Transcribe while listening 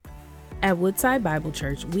At Woodside Bible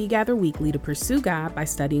Church, we gather weekly to pursue God by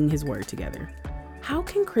studying His Word together. How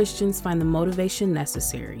can Christians find the motivation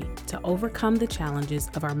necessary to overcome the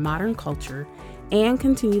challenges of our modern culture and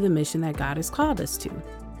continue the mission that God has called us to?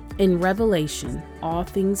 In Revelation, All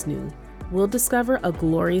Things New, we'll discover a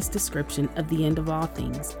glorious description of the end of all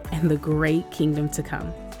things and the great kingdom to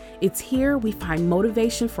come. It's here we find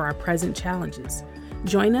motivation for our present challenges.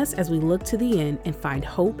 Join us as we look to the end and find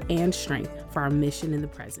hope and strength for our mission in the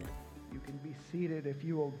present. You can be seated if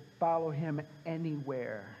you will follow Him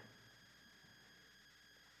anywhere.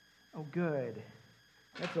 Oh, good.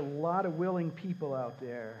 That's a lot of willing people out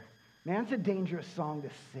there. Man, it's a dangerous song to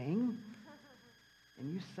sing.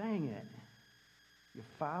 And you sang it. You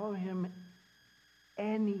follow Him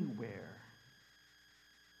anywhere.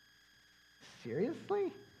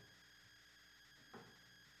 Seriously?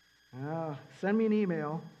 Send me an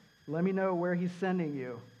email. Let me know where He's sending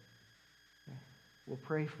you. We'll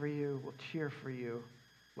pray for you. We'll cheer for you.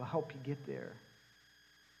 We'll help you get there.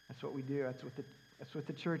 That's what we do. That's what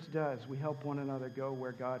the church does. We help one another go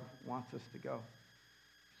where God wants us to go.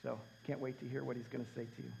 So, can't wait to hear what He's going to say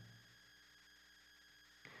to you.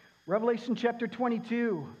 Revelation chapter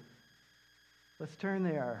 22. Let's turn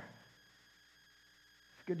there.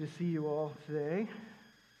 It's good to see you all today.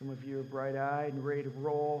 Some of you are bright-eyed and ready to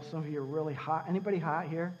roll. Some of you are really hot. Anybody hot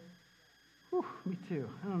here? Whew, me too.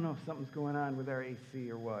 I don't know if something's going on with our AC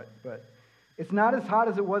or what, but it's not as hot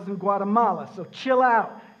as it was in Guatemala, so chill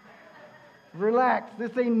out. Relax.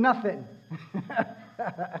 This ain't nothing.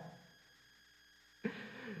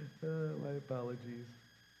 My apologies.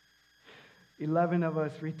 11 of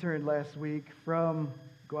us returned last week from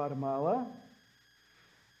Guatemala.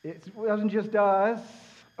 It wasn't just us.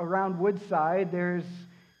 Around Woodside, there's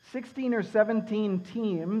 16 or 17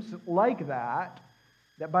 teams like that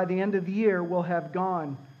by the end of the year will have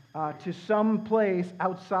gone to some place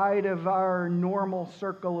outside of our normal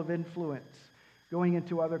circle of influence, going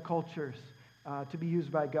into other cultures to be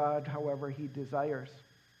used by God however He desires.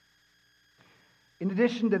 In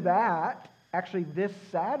addition to that, actually this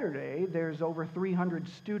Saturday, there's over 300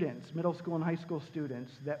 students, middle school and high school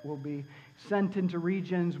students, that will be sent into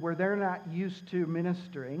regions where they're not used to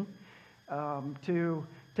ministering to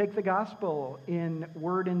take the gospel in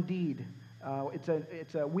word and deed.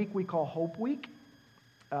 It's a week we call Hope Week.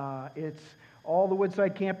 It's all the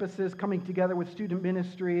Woodside campuses coming together with student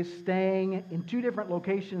ministries, staying in two different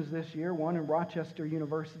locations this year, one in Rochester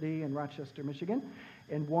University in Rochester, Michigan,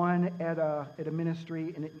 and one at a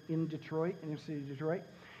ministry in Detroit, in the city of Detroit.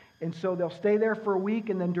 And so they'll stay there for a week,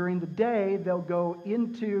 and then during the day, they'll go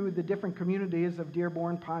into the different communities of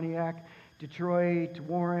Dearborn, Pontiac, Detroit,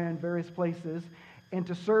 Warren, various places, and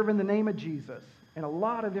to serve in the name of Jesus in a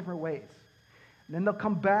lot of different ways. And then they'll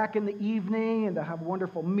come back in the evening, and they'll have a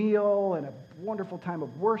wonderful meal and a wonderful time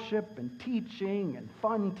of worship and teaching and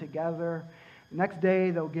fun together. The next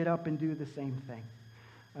day, they'll get up and do the same thing.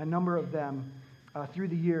 A number of them through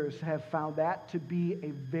the years have found that to be a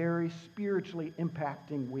very spiritually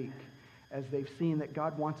impacting week as they've seen that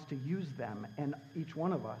God wants to use them and each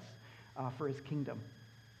one of us for His kingdom.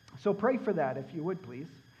 So pray for that if you would, please.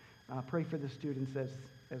 Pray for the students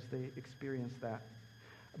as they experience that.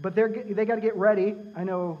 But they got to get ready. I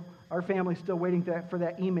know our family's still waiting for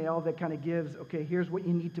that email that kind of gives, okay, here's what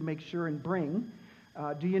you need to make sure and bring.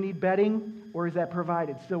 Do you need bedding, or is that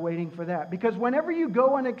provided? Still waiting for that. Because whenever you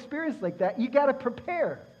go on an experience like that, you got to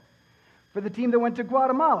prepare. For the team that went to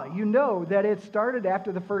Guatemala, you know that it started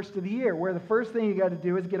after the first of the year, where the first thing you got to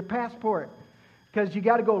do is get a passport. Because you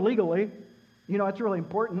got to go legally. You know, it's really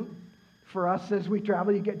important for us as we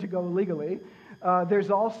travel, you get to go legally. There's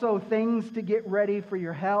also things to get ready for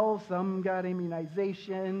your health. Some got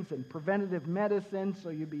immunizations and preventative medicine, so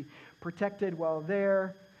you'll be protected while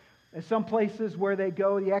there. And some places where they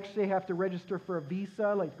go, you actually have to register for a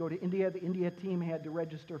visa. Like go to India, the India team had to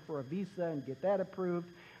register for a visa and get that approved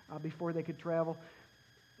before they could travel.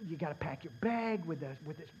 You got to pack your bag with the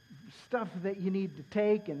stuff that you need to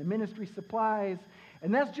take and the ministry supplies.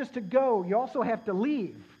 And that's just to go. You also have to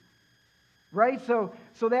leave. Right? So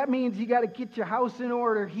that means you got to get your house in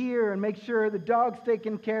order here and make sure the dog's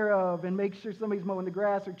taken care of and make sure somebody's mowing the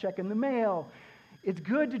grass or checking the mail. It's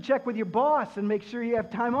good to check with your boss and make sure you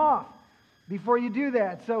have time off before you do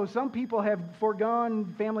that. So some people have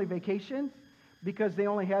foregone family vacations because they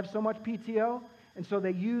only have so much PTO, and so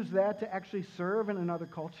they use that to actually serve in another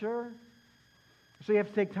culture. So you have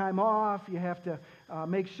to take time off. You have to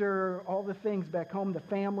make sure all the things back home, the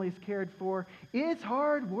family's cared for. It's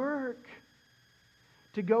hard work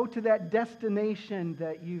to go to that destination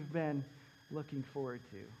that you've been looking forward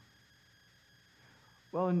to.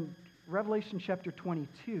 Well, in Revelation chapter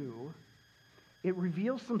 22, it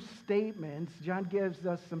reveals some statements. John gives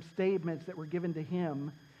us some statements that were given to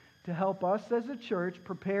him to help us as a church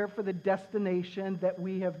prepare for the destination that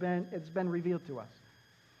it's been revealed to us.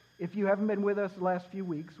 If you haven't been with us the last few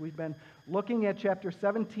weeks, we've been looking at chapter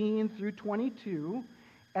 17 through 22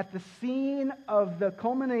 at the scene of the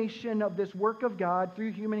culmination of this work of God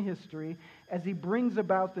through human history as he brings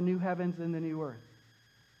about the new heavens and the new earth.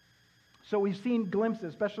 So we've seen glimpses,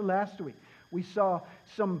 especially last week. We saw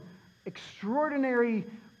some extraordinary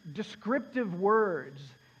descriptive words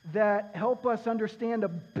that help us understand a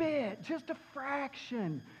bit, just a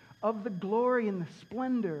fraction, of the glory and the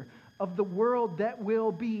splendor of the world that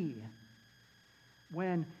will be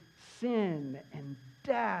when sin and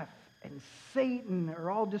death and Satan are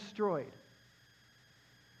all destroyed,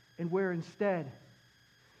 and where instead,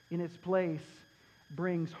 in its place,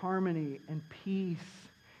 brings harmony and peace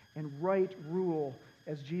and right rule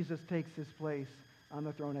as Jesus takes his place on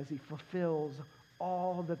the throne, as he fulfills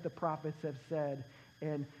all that the prophets have said.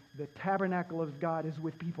 And the tabernacle of God is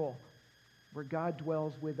with people, where God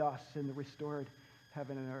dwells with us in the restored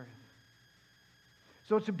heaven and earth.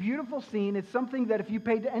 So it's a beautiful scene. It's something that if you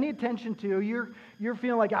paid any attention to, you're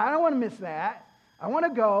feeling like, I don't want to miss that. I want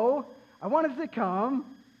to go. I want it to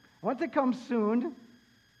come. I want it to come soon.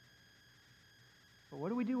 But what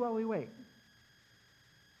do we do while we wait?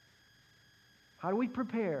 How do we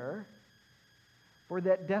prepare for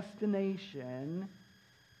that destination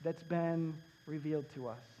that's been revealed to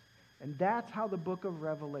us? And that's how the book of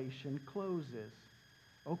Revelation closes.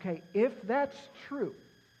 Okay, if that's true,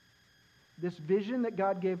 this vision that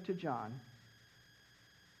God gave to John,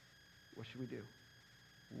 what should we do?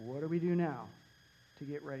 What do we do now to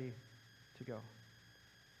get ready to go?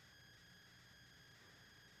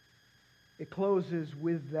 It closes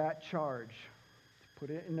with that charge. To put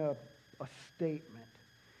it in a statement.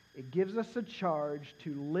 It gives us a charge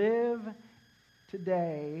to live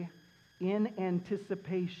today in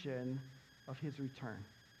anticipation of his return.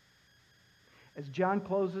 As John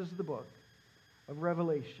closes the book of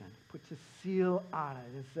Revelation, puts a seal on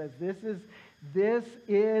it and says, this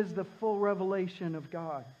is the full revelation of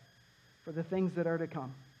God for the things that are to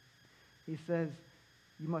come. He says,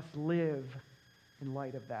 you must live in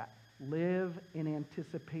light of that. Live in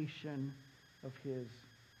anticipation of his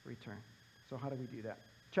return. So how do we do that?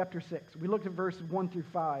 Chapter 6. We looked at verse 1 through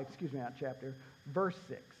 5. Excuse me, not chapter. Verse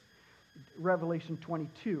 6. Revelation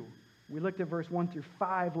 22. We looked at verse 1 through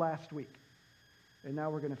 5 last week. And now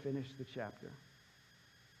we're going to finish the chapter.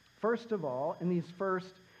 First of all, in these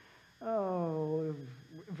first,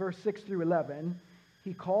 verse 6 through 11,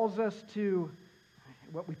 he calls us to,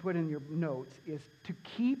 what we put in your notes, is to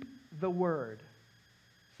keep the word.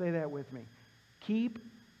 Say that with me. Keep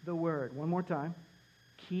the word. One more time.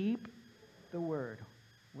 Keep the word.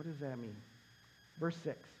 What does that mean? Verse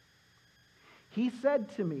 6. He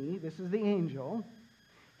said to me, this is the angel,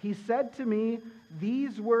 he said to me,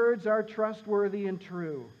 these words are trustworthy and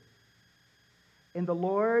true. And the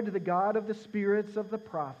Lord, the God of the spirits of the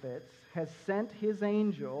prophets, has sent his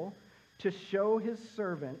angel to show his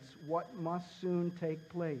servants what must soon take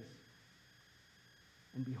place.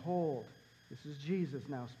 And behold, this is Jesus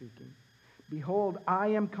now speaking. Behold, I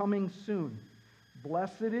am coming soon.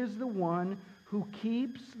 Blessed is the one who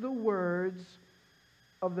keeps the words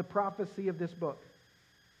of the prophecy of this book.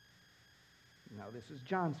 Now this is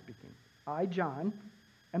John speaking. I, John,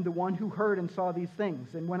 am the one who heard and saw these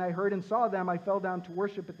things. And when I heard and saw them, I fell down to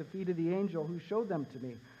worship at the feet of the angel who showed them to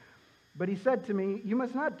me. But he said to me, you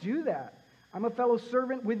must not do that. I'm a fellow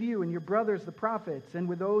servant with you and your brothers, the prophets, and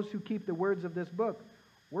with those who keep the words of this book.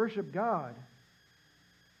 Worship God.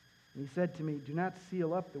 And he said to me, do not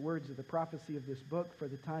seal up the words of the prophecy of this book, for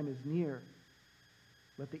the time is near.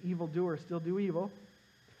 Let the evildoer still do evil,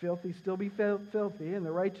 the filthy still be filthy, and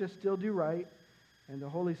the righteous still do right, and the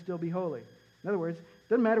holy still be holy. In other words, it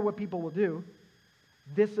doesn't matter what people will do,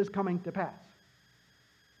 this is coming to pass.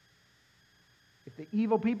 If the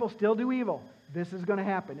evil people still do evil, this is going to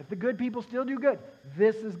happen. If the good people still do good,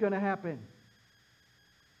 this is going to happen.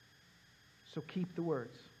 So keep the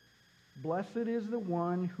words. Blessed is the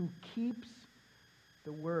one who keeps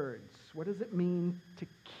the words. What does it mean to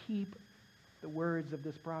keep the words of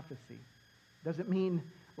this prophecy? Does it mean,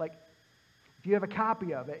 like, if you have a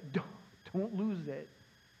copy of it, don't lose it?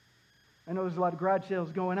 I know there's a lot of garage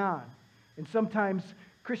sales going on. And sometimes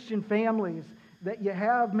Christian families that you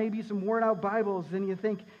have maybe some worn out Bibles and you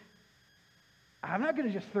think, I'm not going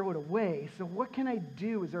to just throw it away. So what can I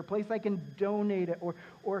do? Is there a place I can donate it?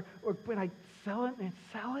 Or can I sell it and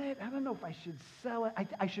sell it? I don't know if I should sell it.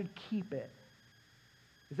 I should keep it.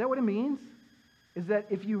 Is that what it means? is that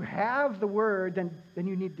if you have the word, then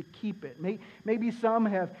you need to keep it. Maybe some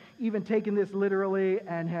have even taken this literally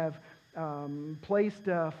and have placed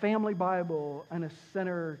a family Bible on a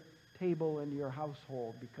center table in your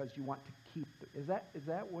household because you want to keep it. Is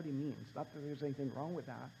that what he means? Not that there's anything wrong with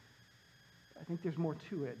that. I think there's more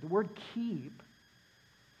to it. The word keep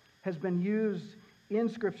has been used in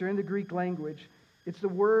Scripture, in the Greek language. It's the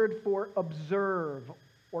word for observe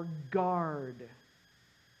or guard.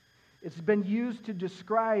 It's been used to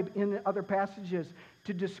describe, in other passages,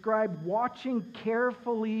 to describe watching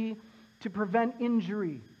carefully to prevent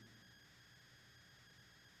injury.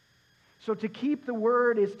 So to keep the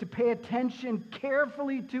word is to pay attention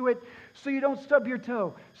carefully to it so you don't stub your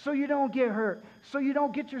toe, so you don't get hurt, so you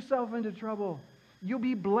don't get yourself into trouble. You'll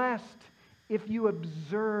be blessed if you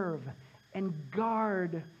observe and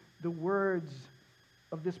guard the words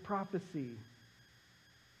of this prophecy.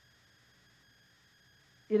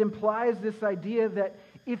 It implies this idea that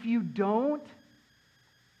if you don't,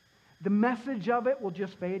 the message of it will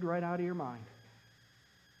just fade right out of your mind.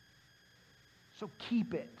 So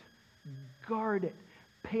keep it, guard it,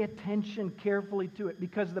 pay attention carefully to it,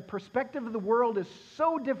 because the perspective of the world is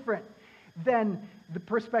so different than the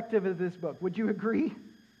perspective of this book. Would you agree?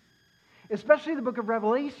 Especially the book of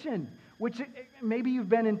Revelation, which maybe you've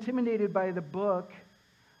been intimidated by the book.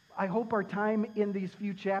 I hope our time in these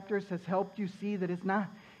few chapters has helped you see that it's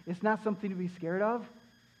not something to be scared of.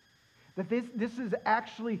 That this is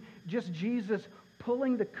actually just Jesus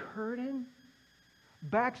pulling the curtain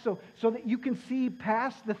back so that you can see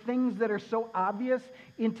past the things that are so obvious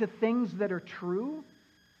into things that are true.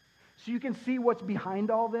 So you can see what's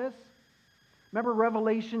behind all this. Remember,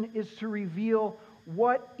 Revelation is to reveal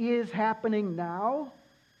what is happening now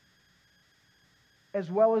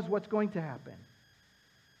as well as what's going to happen.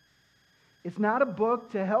 It's not a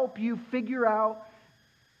book to help you figure out,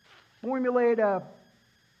 formulate all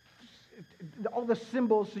the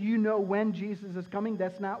symbols so you know when Jesus is coming.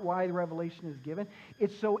 That's not why the Revelation is given.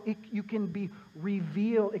 It's so you can be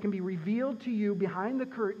revealed. It can be revealed to you behind the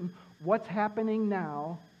curtain what's happening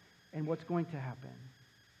now and what's going to happen.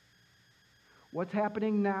 What's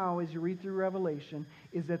happening now as you read through Revelation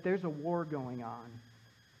is that there's a war going on.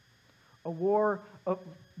 A war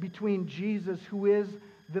between Jesus, who is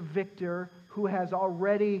the victor, who has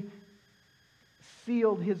already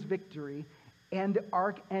sealed his victory, and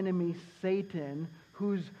arch-enemy Satan,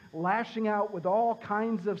 who's lashing out with all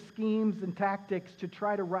kinds of schemes and tactics to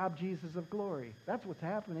try to rob Jesus of glory. That's what's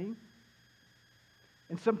happening.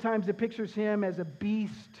 And sometimes it pictures him as a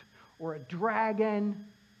beast or a dragon,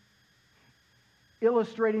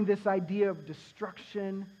 illustrating this idea of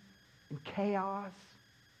destruction and chaos.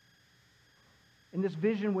 And this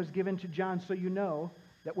vision was given to John so you know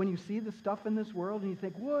that when you see the stuff in this world and you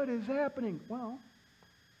think, what is happening? Well,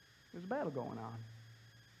 there's a battle going on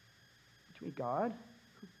between God,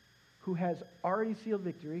 who has already sealed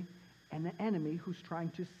victory, and the enemy who's trying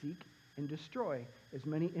to seek and destroy as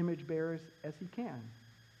many image bearers as he can.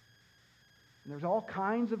 And there's all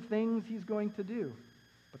kinds of things he's going to do,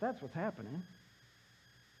 but that's what's happening.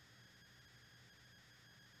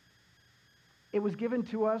 It was given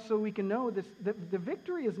to us so we can know this, the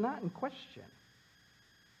victory is not in question.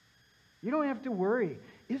 You don't have to worry.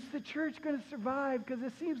 Is the church going to survive? Because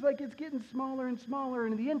it seems like it's getting smaller and smaller,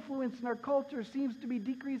 and the influence in our culture seems to be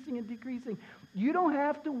decreasing and decreasing. You don't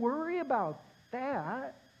have to worry about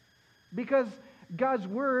that, because God's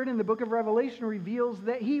word in the book of Revelation reveals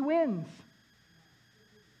that he wins.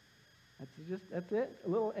 That's it. A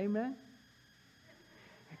little amen.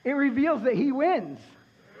 It reveals that he wins.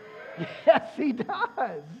 Yes, he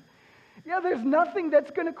does. Yeah, there's nothing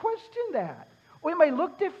that's going to question that. Well, it might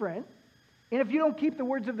look different. And if you don't keep the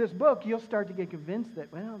words of this book, you'll start to get convinced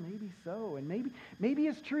that, well, maybe so. And maybe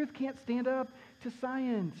his truth can't stand up to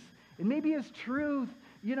science. And maybe his truth,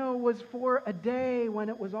 was for a day when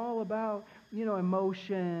it was all about,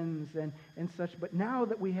 emotions and such. But now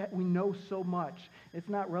that we know so much, it's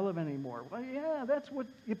not relevant anymore. Well, yeah, that's what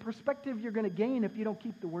the perspective you're going to gain if you don't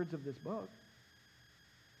keep the words of this book.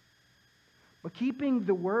 But keeping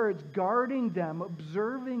the words, guarding them,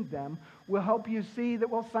 observing them, will help you see that,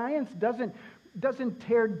 well, science doesn't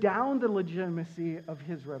tear down the legitimacy of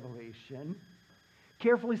his revelation.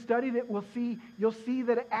 Carefully studied it, you'll see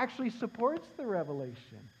that it actually supports the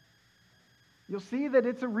revelation. You'll see that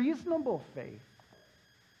it's a reasonable faith.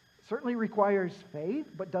 It certainly requires faith,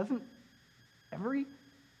 but doesn't every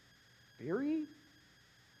theory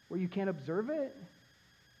where you can't observe it?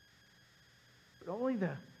 But only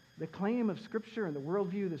the claim of Scripture and the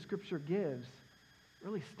worldview that Scripture gives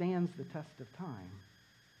really stands the test of time.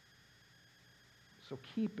 So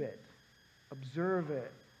keep it, observe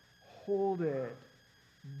it, hold it,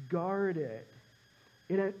 guard it.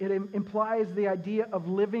 It implies the idea of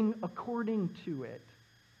living according to it.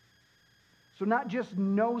 So not just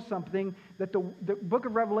know something, that the book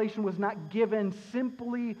of Revelation was not given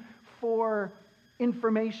simply for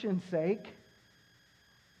information's sake.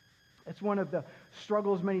 It's one of the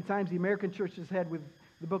struggles many times the American church has had with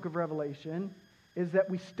the book of Revelation, is that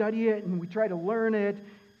we study it and we try to learn it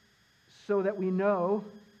so that we know.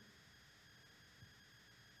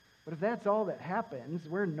 But if that's all that happens,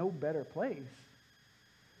 we're in no better place.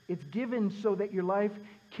 It's given so that your life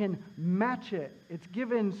can match it. It's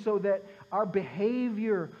given so that our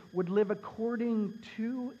behavior would live according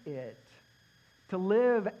to it. To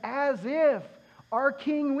live as if our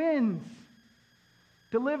King wins.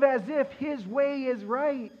 To live as if His way is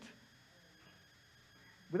right.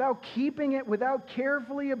 Without keeping it, without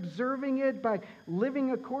carefully observing it, by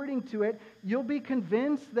living according to it, you'll be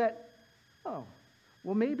convinced that, oh,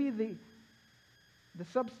 well, maybe the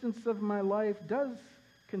substance of my life does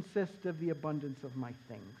consist of the abundance of my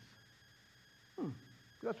things.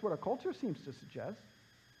 That's what our culture seems to suggest.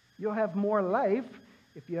 You'll have more life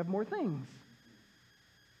if you have more things.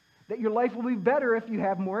 That your life will be better if you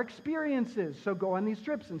have more experiences. So go on these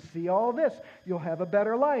trips and see all this. You'll have a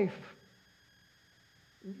better life.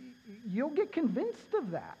 You'll get convinced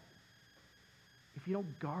of that if you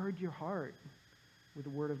don't guard your heart with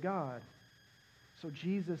the Word of God. So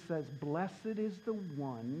Jesus says, blessed is the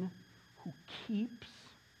one who keeps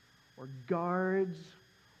or guards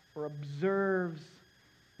or observes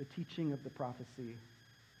the teaching of the prophecy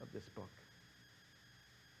of this book.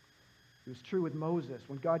 It was true with Moses.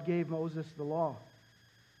 When God gave Moses the law,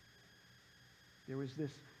 there was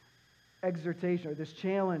this exhortation or this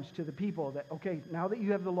challenge to the people that, okay, now that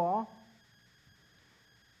you have the law,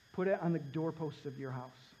 put it on the doorposts of your house.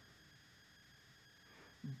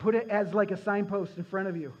 Put it as like a signpost in front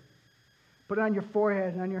of you. Put it on your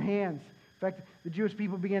forehead and on your hands. In fact, the Jewish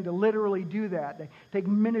people began to literally do that. They take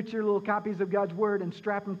miniature little copies of God's Word and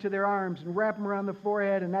strap them to their arms and wrap them around the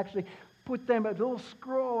forehead and actually put them, a little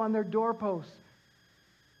scroll on their doorposts.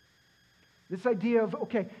 This idea of,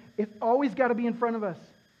 okay, it's always got to be in front of us.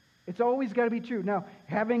 It's always got to be true. Now,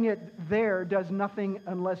 having it there does nothing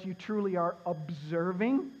unless you truly are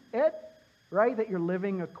observing it, right? That you're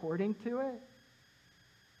living according to it.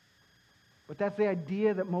 But that's the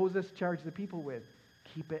idea that Moses charged the people with.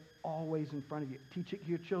 Keep it always in front of you. Teach it to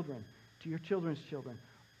your children, to your children's children.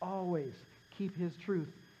 Always keep His truth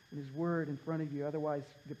and His Word in front of you. Otherwise,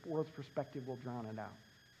 the world's perspective will drown it out.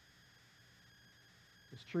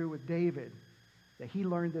 It's true with David, that he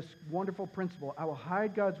learned this wonderful principle. I will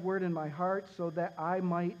hide God's Word in my heart so that I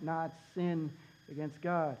might not sin against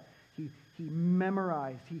God. He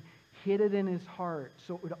memorized, he hid it in his heart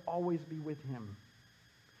so it would always be with him.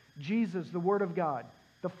 Jesus, the Word of God,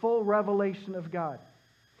 the full revelation of God.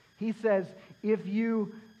 He says, if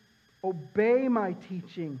you obey my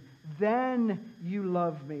teaching, then you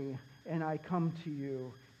love me, and I come to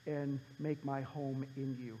you and make my home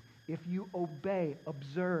in you. If you obey,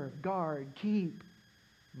 observe, guard, keep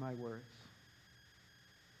my words.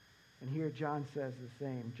 And here John says the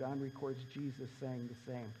same. John records Jesus saying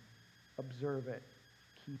the same. Observe it,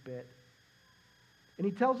 keep it. And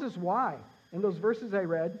he tells us why. In those verses I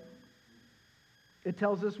read, it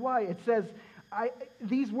tells us why. It says,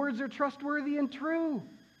 these words are trustworthy and true.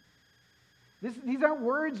 These aren't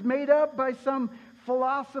words made up by some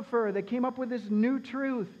philosopher that came up with this new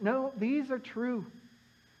truth. No, these are true.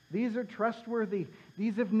 These are trustworthy.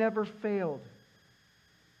 These have never failed.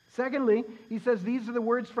 Secondly, he says these are the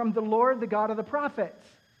words from the Lord, the God of the prophets.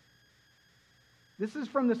 This is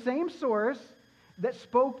from the same source that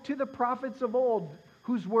spoke to the prophets of old,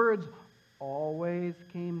 whose words always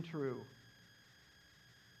came true.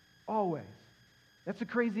 Always. That's the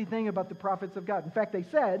crazy thing about the prophets of God. In fact, they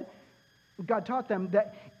said, God taught them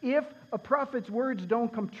that if a prophet's words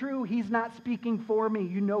don't come true, he's not speaking for me.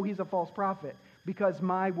 You know he's a false prophet because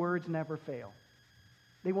my words never fail.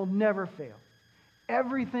 They will never fail.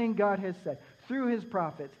 Everything God has said through his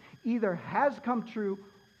prophets either has come true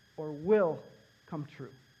or will come true.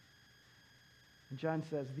 And John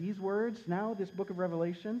says, these words now, this book of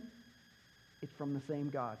Revelation, it's from the same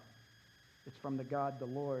God. It's from the God, the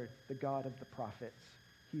Lord, the God of the prophets.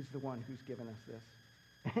 He's the one who's given us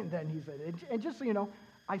this. And then he said, and just so you know,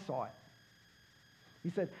 I saw it.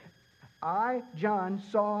 He said, I, John,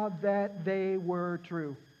 saw that they were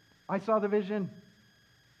true. I saw the vision.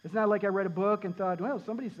 It's not like I read a book and thought, well,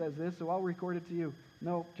 somebody says this, so I'll record it to you.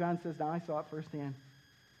 No, John says, no, I saw it firsthand.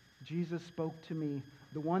 Jesus spoke to me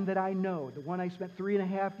the one that I know, the one I spent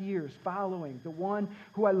 3.5 years following, the one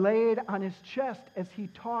who I laid on his chest as he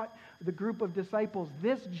taught the group of disciples,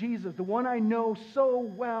 this Jesus, the one I know so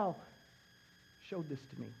well, showed this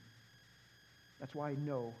to me. That's why I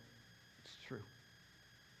know it's true.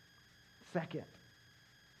 Second,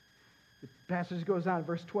 the passage goes on,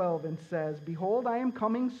 verse 12, and says, "Behold, I am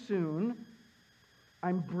coming soon.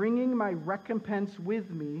 I'm bringing my recompense with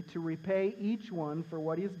me to repay each one for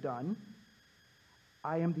what he has done.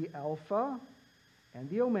 I am the Alpha and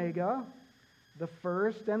the Omega, the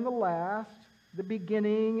first and the last, the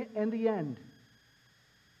beginning and the end."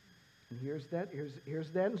 And here's that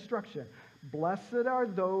instruction. "Blessed are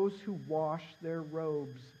those who wash their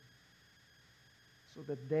robes, so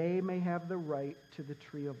that they may have the right to the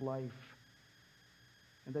tree of life,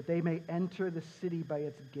 and that they may enter the city by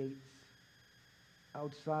its gates.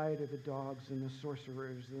 Outside are the dogs and the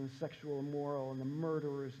sorcerers and the sexual immoral and the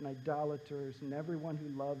murderers and idolaters and everyone who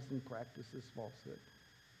loves and practices falsehood."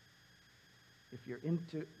 If you're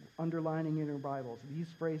into underlining in your Bibles, these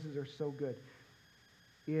phrases are so good.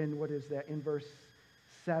 In verse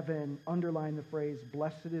 7, underline the phrase,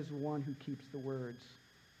 "Blessed is one who keeps the words."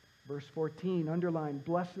 Verse 14, underline,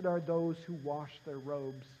 "Blessed are those who wash their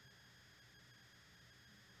robes."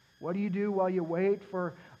 What do you do while you wait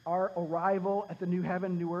for our arrival at the new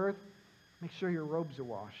heaven, new earth? Make sure your robes are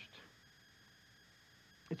washed.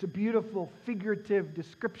 It's a beautiful figurative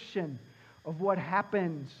description of what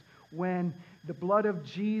happens when the blood of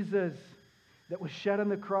Jesus that was shed on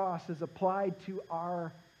the cross is applied to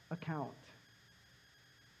our account.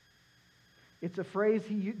 It's a phrase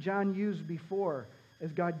John used before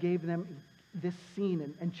as God gave them this scene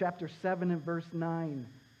in chapter 7 and verse 9.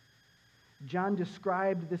 John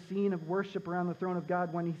described the scene of worship around the throne of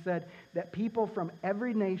God when he said that people from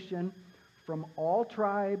every nation, from all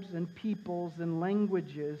tribes and peoples and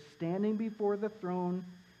languages, standing before the throne,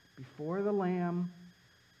 before the Lamb,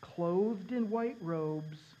 clothed in white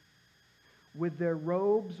robes, with their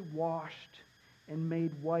robes washed and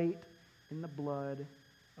made white in the blood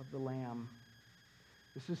of the Lamb.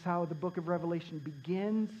 This is how the book of Revelation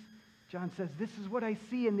begins. John says, this is what I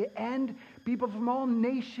see. In the end, people from all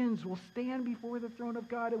nations will stand before the throne of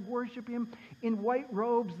God and worship him in white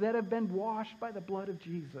robes that have been washed by the blood of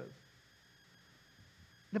Jesus.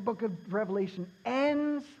 The book of Revelation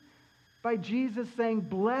ends by Jesus saying,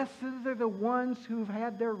 "Blessed are the ones who've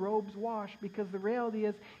had their robes washed," because the reality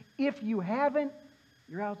is, if you haven't,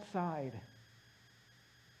 you're outside.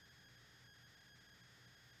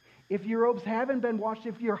 If your robes haven't been washed,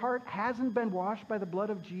 if your heart hasn't been washed by the blood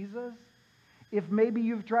of Jesus, if maybe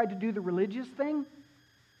you've tried to do the religious thing,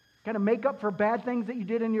 kind of make up for bad things that you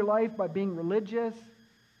did in your life by being religious,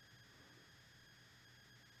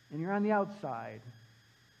 and you're on the outside.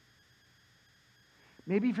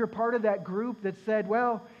 Maybe if you're part of that group that said,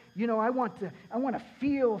 well, I want to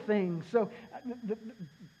feel things. So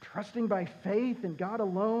trusting by faith in God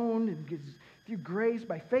alone and through grace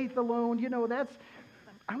by faith alone,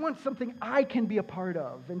 I want something I can be a part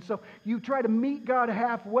of. And so you try to meet God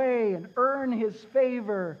halfway and earn his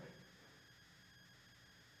favor.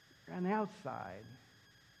 You're on the outside.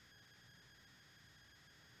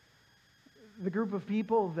 The group of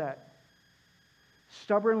people that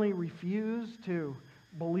stubbornly refuse to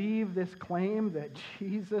believe this claim that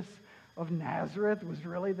Jesus of Nazareth was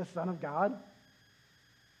really the Son of God.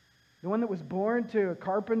 The one that was born to a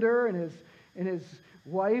carpenter and his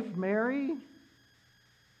wife Mary.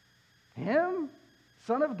 Him?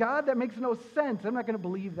 Son of God? That makes no sense. I'm not going to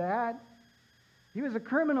believe that. He was a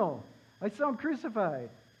criminal. I saw him crucified.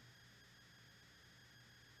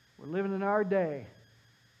 We're living in our day.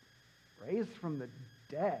 Raised from the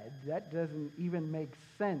dead? That doesn't even make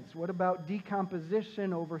sense. What about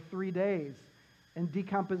decomposition over 3 days? And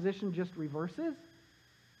decomposition just reverses?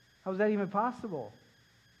 How is that even possible?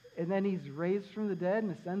 And then he's raised from the dead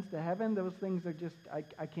and ascends to heaven? Those things are just,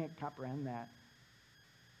 I can't comprehend that.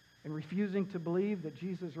 And refusing to believe that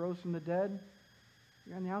Jesus rose from the dead,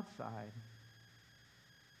 you're on the outside.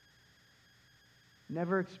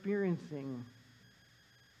 Never experiencing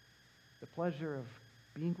the pleasure of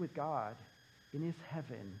being with God in his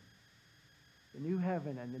heaven, the new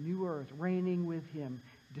heaven and the new earth, reigning with him,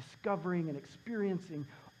 discovering and experiencing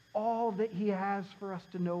all that he has for us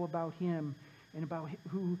to know about him and about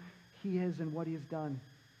who he is and what he has done.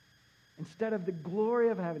 Instead of the glory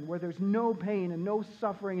of heaven, where there's no pain and no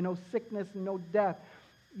suffering and no sickness and no death,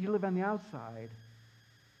 you live on the outside,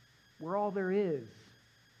 where all there is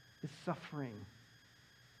suffering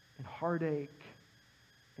and heartache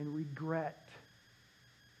and regret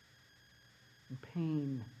and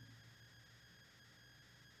pain.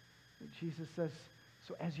 Jesus says,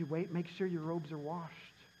 So as you wait, make sure your robes are washed.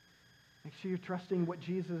 Make sure you're trusting what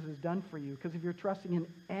Jesus has done for you. Because if you're trusting in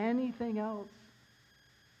anything else,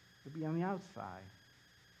 you'll be on the outside.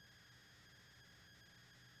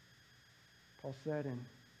 Paul said in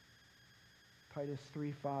Titus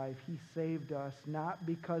 3:5, he saved us not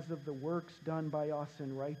because of the works done by us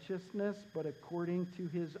in righteousness, but according to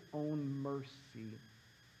his own mercy,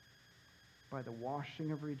 by the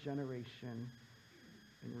washing of regeneration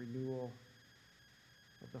and renewal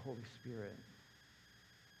of the Holy Spirit.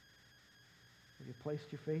 Have you placed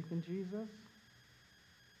your faith in Jesus? Have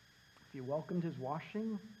you welcomed his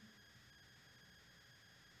washing?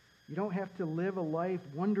 You don't have to live a life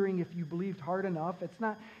wondering if you believed hard enough. It's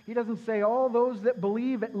not, he doesn't say all those that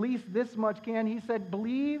believe at least this much can. He said,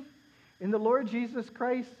 believe in the Lord Jesus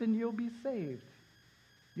Christ and you'll be saved.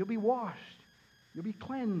 You'll be washed. You'll be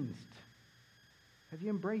cleansed. Have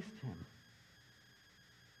you embraced him?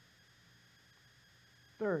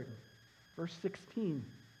 Third, verse 16.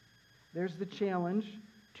 There's the challenge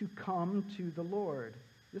to come to the Lord.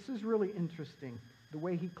 This is really interesting, the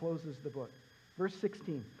way he closes the book. Verse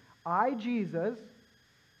 16. I, Jesus,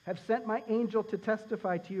 have sent my angel to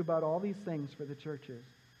testify to you about all these things for the churches.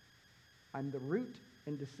 I'm the root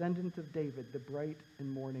and descendant of David, the bright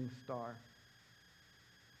and morning star.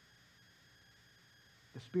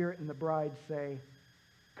 The Spirit and the bride say,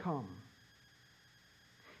 come.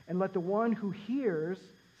 And let the one who hears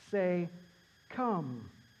say, come.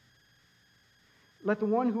 Let the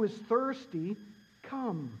one who is thirsty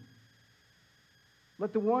come.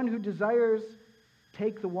 Let the one who desires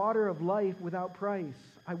take the water of life without price.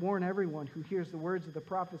 I warn everyone who hears the words of the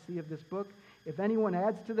prophecy of this book. If anyone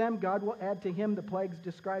adds to them, God will add to him the plagues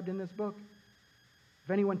described in this book.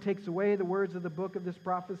 If anyone takes away the words of the book of this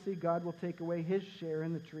prophecy, God will take away his share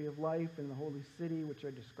in the tree of life and the holy city, which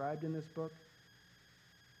are described in this book.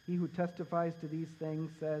 He who testifies to these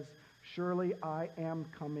things says, surely I am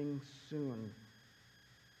coming soon.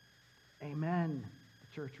 Amen,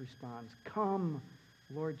 the church responds. Come,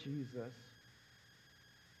 Lord Jesus.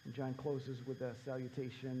 And John closes with a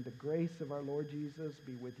salutation. The grace of our Lord Jesus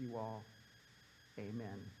be with you all.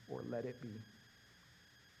 Amen. Or let it be.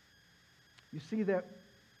 You see that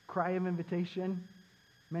cry of invitation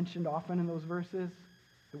mentioned often in those verses?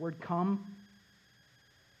 The word come.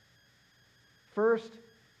 First,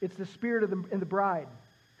 it's the Spirit and the bride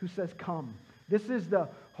who says come. This is the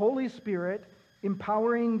Holy Spirit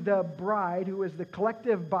empowering the bride, who is the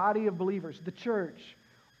collective body of believers, the church,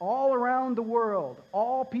 all around the world,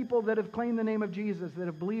 all people that have claimed the name of Jesus, that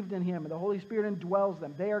have believed in him, and the Holy Spirit indwells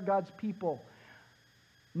them. They are God's people.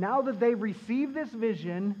 Now that they've received this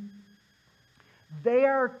vision, they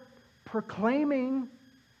are proclaiming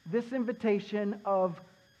this invitation of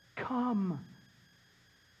come.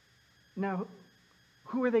 Now,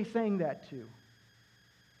 who are they saying that to?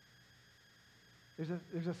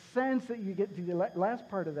 There's a sense that you get to the last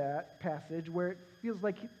part of that passage where it feels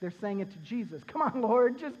like they're saying it to Jesus. Come on,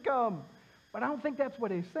 Lord, just come. But I don't think that's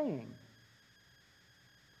what he's saying.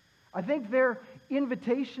 I think their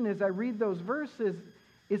invitation, as I read those verses,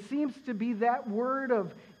 it seems to be that word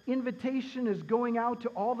of invitation is going out to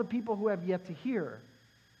all the people who have yet to hear.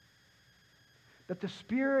 That the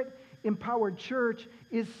Spirit-empowered church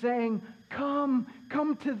is saying, come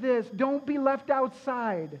to this. Don't be left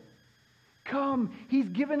outside. Come. He's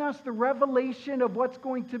given us the revelation of what's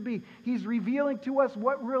going to be. He's revealing to us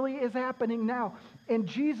what really is happening now. And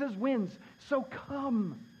Jesus wins. So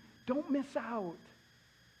come. Don't miss out.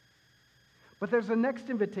 But there's a next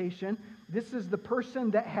invitation. This is the person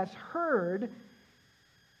that has heard.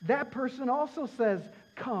 That person also says,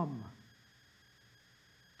 come.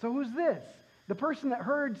 So who's this? The person that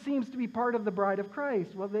heard seems to be part of the bride of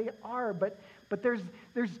Christ. Well, they are, but there's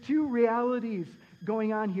two realities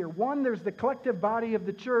going on here. One, there's the collective body of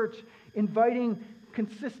the church inviting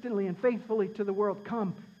consistently and faithfully to the world,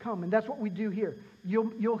 come. And that's what we do here.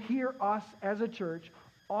 You'll hear us as a church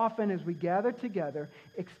often as we gather together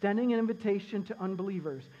extending an invitation to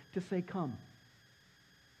unbelievers to say, come.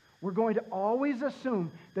 We're going to always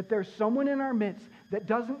assume that there's someone in our midst that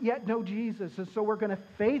doesn't yet know Jesus. And so we're going to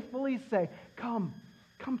faithfully say, come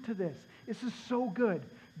to this. This is so good.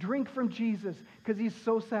 Drink from Jesus because he's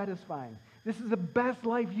so satisfying. This is the best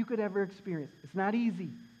life you could ever experience. It's not easy,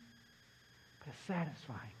 but it's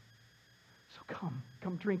satisfying. So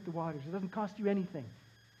come drink the waters. It doesn't cost you anything.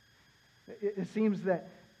 It seems that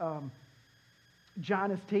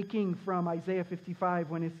John is taking from Isaiah 55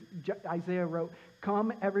 when Isaiah wrote,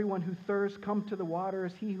 come, everyone who thirsts, come to the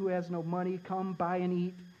waters. He who has no money, come, buy and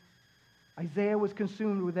eat. Isaiah was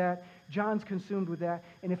consumed with that. John's consumed with that.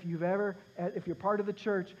 And if you're part of the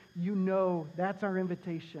church, you know that's our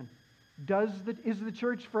invitation. Is the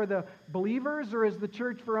church for the believers or is the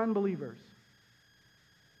church for unbelievers?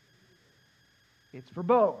 It's for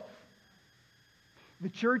both. The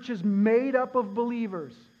church is made up of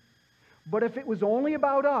believers. But if it was only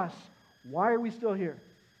about us, why are we still here?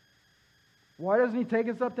 Why doesn't he take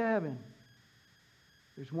us up to heaven?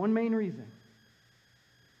 There's one main reason.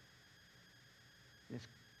 It's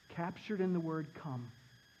captured in the word come.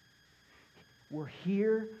 We're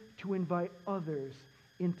here to invite others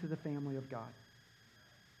into the family of God.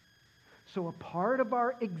 So a part of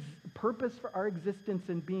our purpose for our existence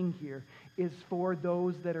and being here is for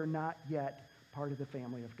those that are not yet part of the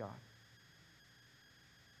family of God.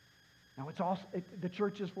 Now, the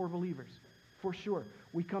church is for believers, for sure.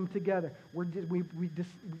 We come together. We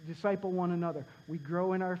disciple one another. We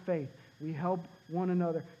grow in our faith. We help one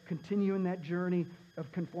another continue in that journey of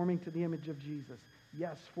conforming to the image of Jesus.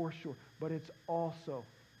 Yes, for sure. But it's also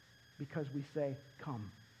because we say,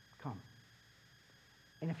 come, come.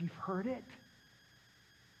 And if you've heard it,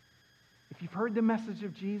 if you've heard the message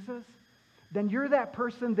of Jesus, then you're that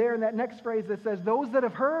person there in that next phrase that says, those that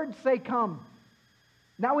have heard, say come.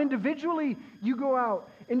 Now individually, you go out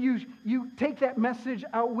and you take that message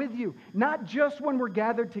out with you. Not just when we're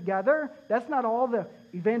gathered together. That's not all the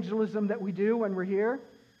evangelism that we do when we're here.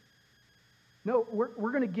 No,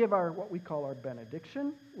 we're going to give what we call our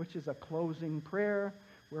benediction, which is a closing prayer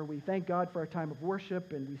where we thank God for our time of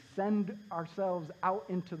worship and we send ourselves out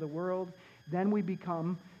into the world. Then we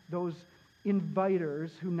become those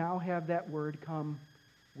inviters who now have that word come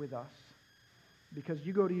with us. Because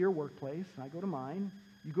you go to your workplace and I go to mine.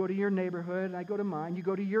 You go to your neighborhood and I go to mine. You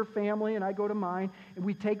go to your family and I go to mine. And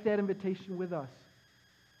we take that invitation with us.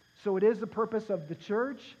 So it is the purpose of the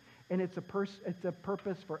church, and it's a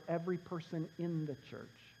purpose for every person in the church.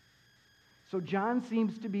 So John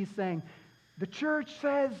seems to be saying, the church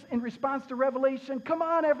says in response to Revelation, come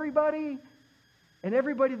on everybody. And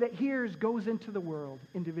everybody that hears goes into the world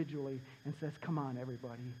individually and says, come on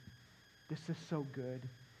everybody. This is so good.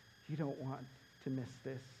 You don't want to miss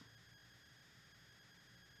this.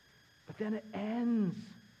 But then it ends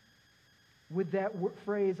with that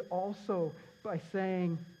phrase also by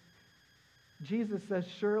saying, Jesus says,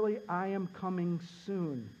 surely I am coming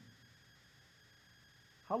soon.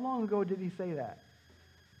 How long ago did he say that?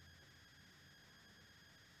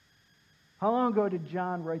 How long ago did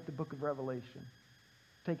John write the book of Revelation?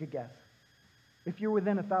 Take a guess. If you're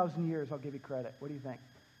within 1,000 years, I'll give you credit. What do you think?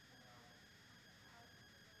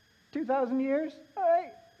 2,000 years? All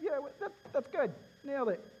right. Yeah, that's good. Nailed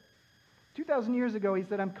it. 2,000 years ago, he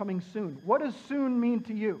said, I'm coming soon. What does soon mean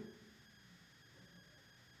to you?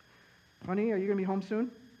 Honey, are you going to be home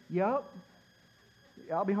soon? Yep.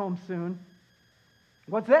 I'll be home soon.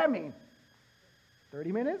 What's that mean?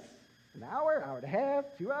 30 minutes? An hour? Hour and a half?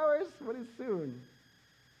 2 hours? What is soon?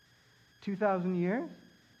 2,000 years?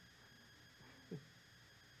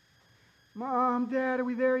 Mom, Dad, are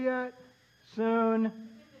we there yet? Soon.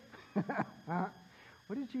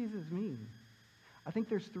 What does Jesus mean? I think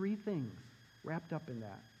there's 3 things wrapped up in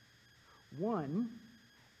that. One,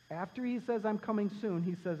 after he says, I'm coming soon,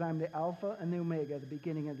 he says, I'm the Alpha and the Omega, the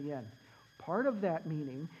beginning and the end. Part of that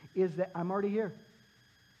meaning is that I'm already here.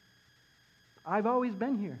 I've always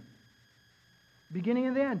been here. Beginning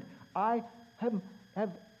and the end. I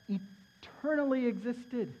have eternally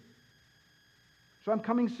existed. So I'm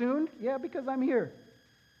coming soon? Yeah, because I'm here.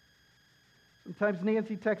 Sometimes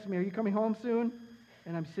Nancy texts me, are you coming home soon?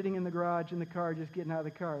 And I'm sitting in the garage in the car, just getting out of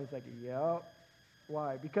the car. It's like, yeah.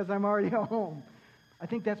 Why? Because I'm already home. I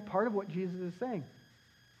think that's part of what Jesus is saying.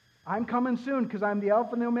 I'm coming soon because I'm the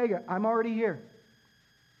Alpha and the Omega. I'm already here.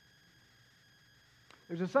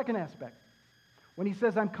 There's a second aspect. When he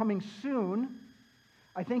says, I'm coming soon,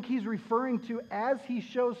 I think he's referring to, as he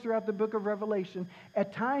shows throughout the book of Revelation,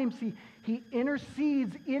 at times he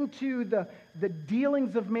intercedes into the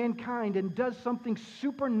dealings of mankind and does something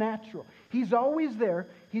supernatural. He's always there.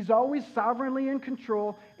 He's always sovereignly in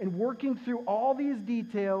control and working through all these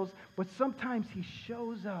details, but sometimes he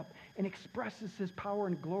shows up and expresses his power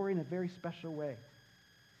and glory in a very special way.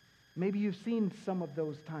 Maybe you've seen some of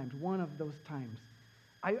those times, one of those times.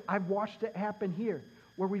 I've watched it happen here,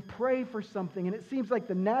 where we pray for something, and it seems like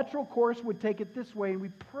the natural course would take it this way, and we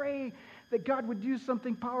pray that God would do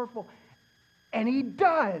something powerful, and he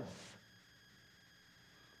does.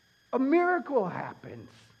 A miracle happens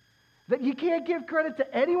that you can't give credit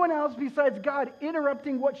to anyone else besides God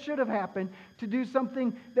interrupting what should have happened to do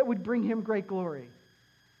something that would bring him great glory.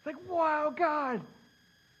 It's like, wow, God.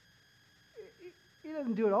 He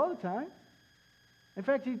doesn't do it all the time. In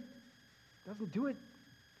fact, he doesn't do it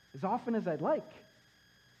as often as I'd like.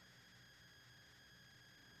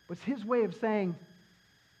 But it's his way of saying,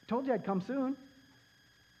 told you I'd come soon.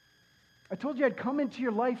 I told you I'd come into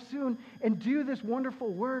your life soon and do this wonderful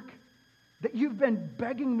work that you've been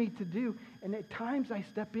begging me to do. And at times I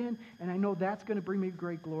step in and I know that's going to bring me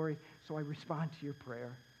great glory, so I respond to your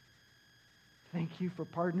prayer. Thank you for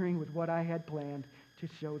partnering with what I had planned to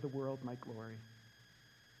show the world my glory.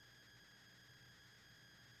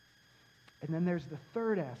 And then there's the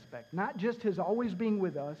third aspect, not just his always being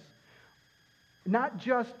with us, not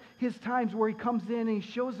just his times where he comes in and he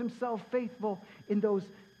shows himself faithful in those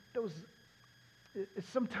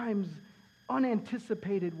sometimes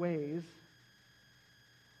unanticipated ways,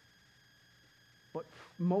 but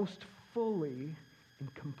most fully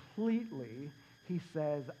and completely, he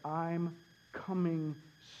says, I'm coming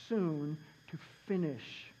soon to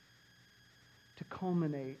finish, to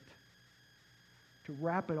culminate, to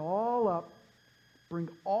wrap it all up, bring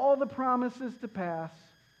all the promises to pass,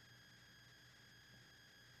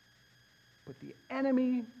 put the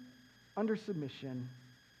enemy under submission,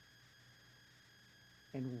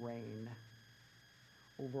 and reign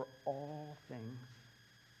over all things,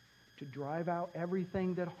 to drive out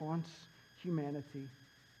everything that haunts humanity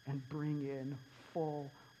and bring in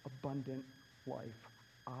full, abundant life.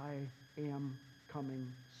 I am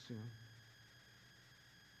coming soon.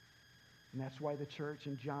 And that's why the church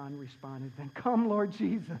and John responded, then come, Lord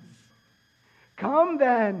Jesus. Come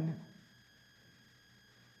then.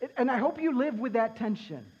 And I hope you live with that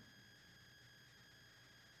tension.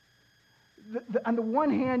 On the one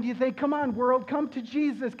hand, you think, come on, world, come to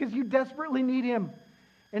Jesus because you desperately need him.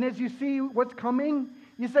 And as you see what's coming,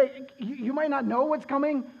 you say, you might not know what's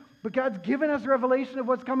coming, but God's given us revelation of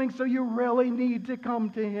what's coming, so you really need to come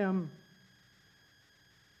to him.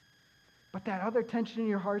 But that other tension in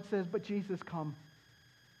your heart says, but Jesus, come.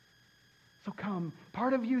 So come.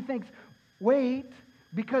 Part of you thinks, wait,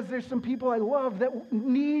 because there's some people I love that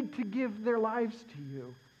need to give their lives to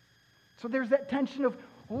you. So there's that tension of,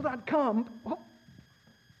 hold on, come.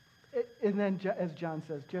 And then, as John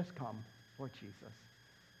says, just come, Lord Jesus.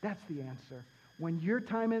 That's the answer. When your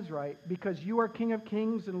time is right, because you are King of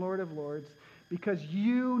Kings and Lord of Lords, because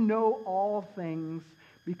you know all things,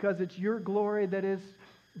 because it's your glory that is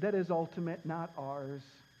ultimate, not ours.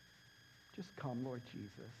 Just come, Lord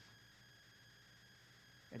Jesus.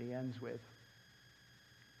 And he ends with,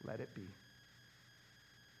 let it be.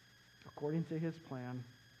 According to his plan,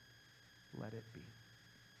 let it be.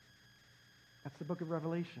 That's the book of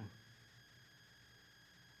Revelation.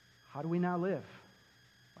 How do we now live?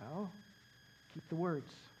 Well, keep the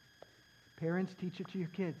words. Parents, teach it to your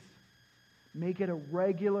kids. Make it a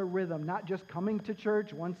regular rhythm, not just coming to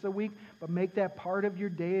church once a week, but make that part of your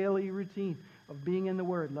daily routine of being in the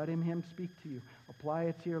Word. Let him speak to you. Apply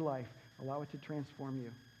it to your life. Allow it to transform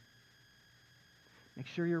you. Make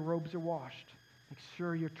sure your robes are washed. Make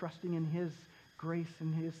sure you're trusting in his grace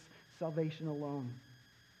and his salvation alone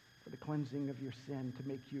for the cleansing of your sin to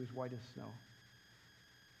make you as white as snow.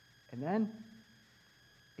 And then,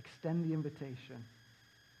 extend the invitation.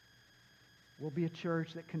 We'll be a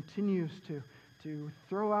church that continues to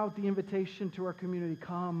throw out the invitation to our community.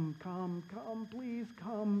 Come, come, come, please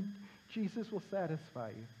come. Jesus will satisfy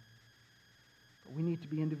you. But we need to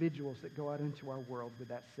be individuals that go out into our world with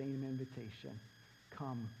that same invitation.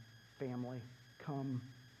 Come, family. Come,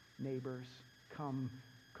 neighbors. Come,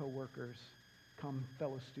 co-workers. Come,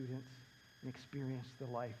 fellow students, and experience the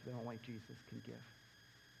life that only Jesus can give.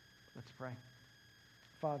 Let's pray.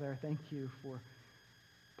 Father, I thank you for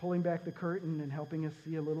pulling back the curtain and helping us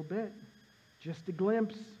see a little bit, just a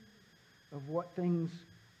glimpse of what things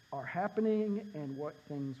are happening and what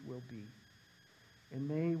things will be. And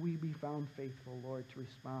may we be found faithful, Lord, to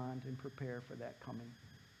respond and prepare for that coming.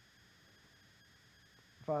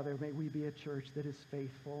 Father, may we be a church that is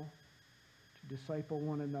faithful to disciple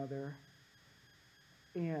one another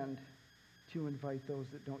and to invite those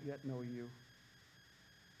that don't yet know you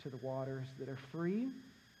to the waters that are free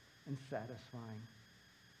and satisfying.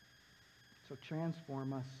 So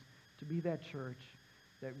transform us to be that church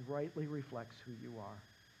that rightly reflects who you are.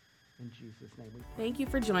 In Jesus' name we pray. Thank you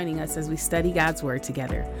for joining us as we study God's Word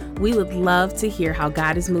together. We would love to hear how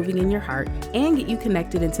God is moving in your heart and get you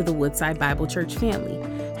connected into the Woodside Bible Church family.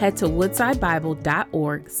 Head to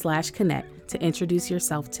woodsidebible.org/connect to introduce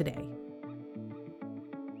yourself today.